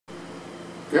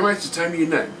Grandma, it's time to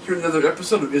unite. Here's another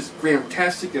episode of It's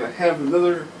Grahamtastic, and I have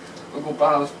another Uncle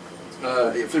Bob's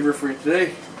flavor for you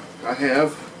today. I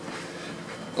have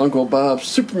Uncle Bob's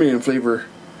Superman flavor.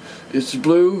 It's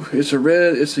blue, it's a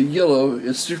red, it's a yellow,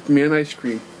 it's Superman ice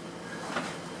cream.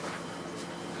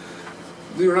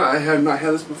 Believe it or not, I have not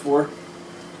had this before.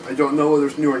 I don't know whether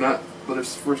it's new or not, but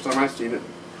it's the first time I've seen it.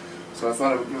 So I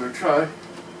thought I would give it a try.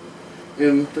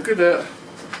 And look at that.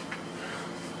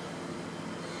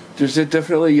 There's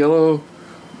definitely yellow,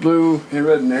 blue, and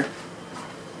red in there.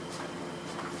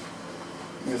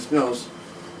 And it smells.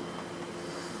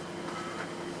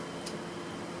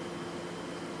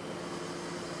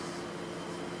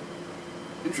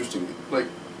 Interesting, like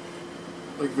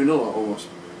vanilla almost.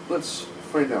 Let's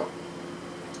find out.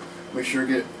 Make sure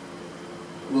to get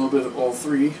a little bit of all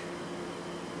three.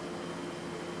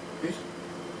 Okay.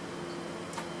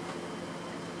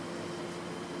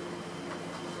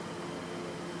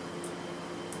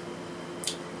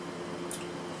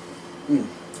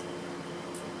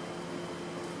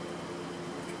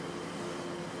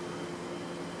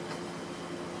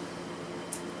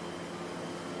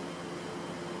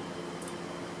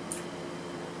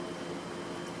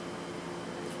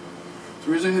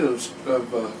 There is a hint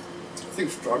of I think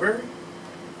strawberry.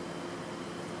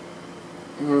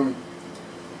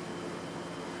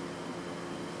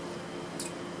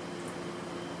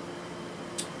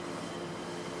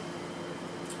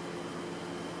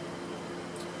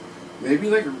 Maybe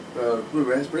like a blue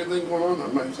raspberry thing going on.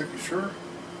 I'm not exactly sure.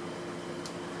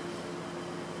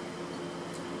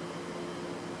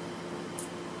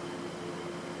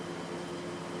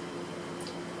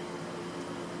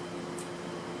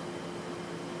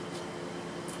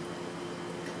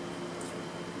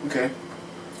 Okay.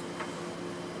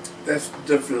 That's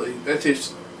definitely, that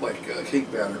tastes like cake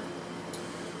batter.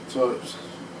 So it's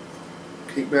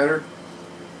cake batter.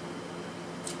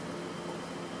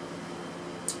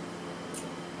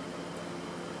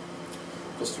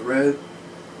 Plus the red.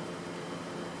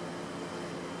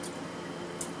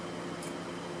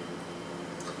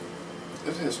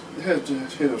 It has a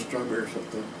hint of strawberry or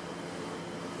something.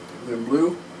 And then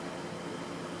blue.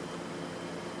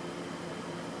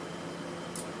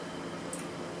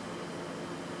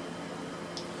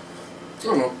 I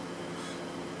don't know.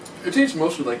 It tastes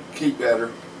mostly like cake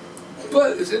batter,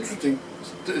 but it's interesting.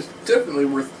 It's definitely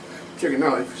worth checking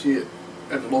out if you see it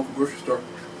at the local grocery store.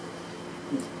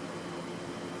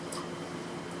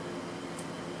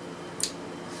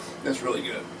 That's really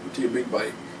good. We'll take a big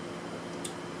bite.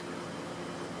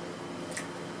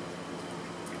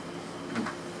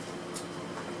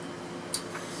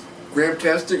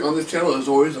 Grahamtastic on this channel is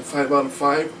always a 5 out of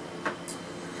 5,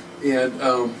 and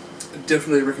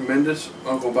definitely recommend this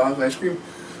Uncle Bob's ice cream.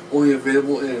 Only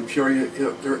available in Peoria,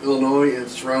 Illinois, and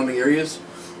surrounding areas.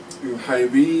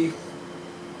 Hy-Vee,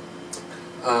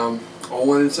 All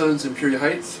One and Sons in Peoria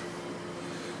Heights,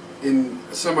 in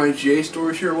some IGA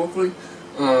stores here locally.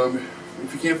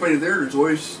 If you can't find it there, there's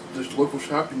always a local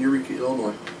shop in Eureka,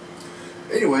 Illinois.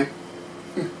 Anyway,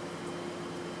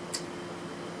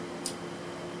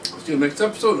 let's do the next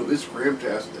episode of It's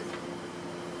Grahamtastic.